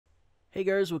Hey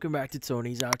guys, welcome back to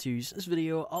Tony's How To's. In this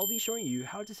video, I'll be showing you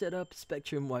how to set up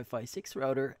Spectrum Wi-Fi 6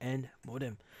 router and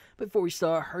modem. But before we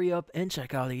start, hurry up and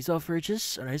check out these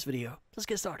offers on this video. Let's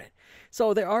get started.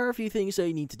 So there are a few things that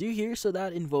you need to do here, so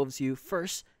that involves you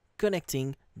first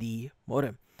connecting the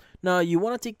modem. Now you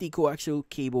want to take the coaxial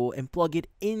cable and plug it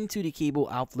into the cable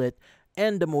outlet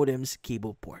and the modem's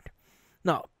cable port.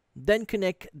 Now, then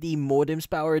connect the modem's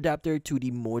power adapter to the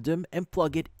modem and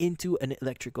plug it into an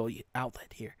electrical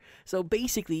outlet here. So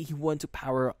basically, you want to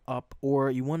power up, or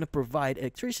you want to provide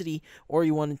electricity, or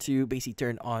you want to basically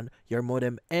turn on your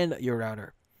modem and your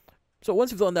router. So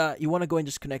once you've done that, you want to go and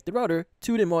just connect the router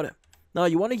to the modem. Now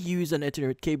you want to use an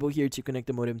Ethernet cable here to connect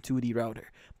the modem to the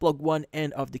router. Plug one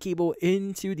end of the cable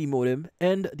into the modem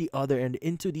and the other end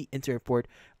into the Ethernet port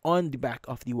on the back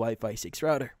of the Wi-Fi 6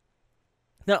 router.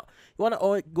 Now, you want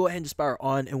to go ahead and just power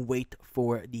on and wait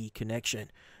for the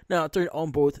connection. Now, turn on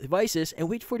both devices and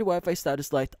wait for the Wi-Fi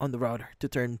status light on the router to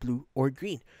turn blue or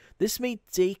green. This may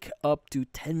take up to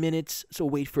 10 minutes, so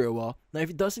wait for a while. Now, if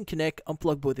it doesn't connect,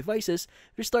 unplug both devices,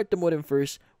 restart the modem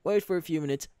first, wait for a few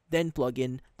minutes, then plug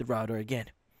in the router again.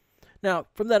 Now,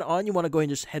 from that on, you want to go and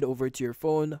just head over to your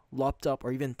phone, laptop,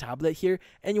 or even tablet here,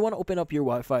 and you want to open up your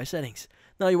Wi-Fi settings.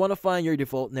 Now, you want to find your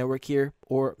default network here,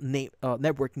 or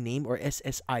network name, or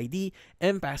SSID,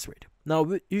 and password. Now,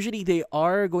 usually they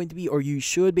are going to be, or you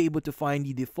should be able to find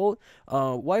the default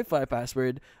Wi-Fi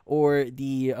password or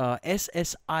the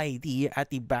SSID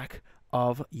at the back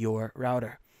of your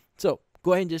router. So,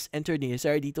 go ahead and just enter the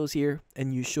necessary details here,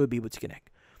 and you should be able to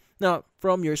connect. Now,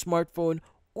 from your smartphone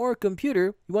or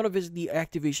computer, you want to visit the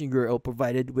activation URL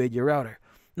provided with your router.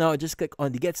 Now, just click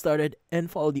on the Get Started and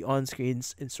follow the on-screen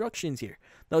instructions here.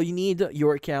 Now, you need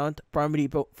your account, primary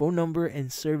phone number,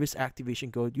 and service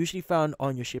activation code, usually found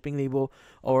on your shipping label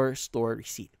or store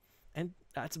receipt. And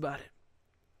that's about it.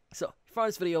 So, if you found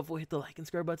this video helpful, hit the like and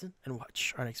subscribe button and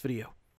watch our next video.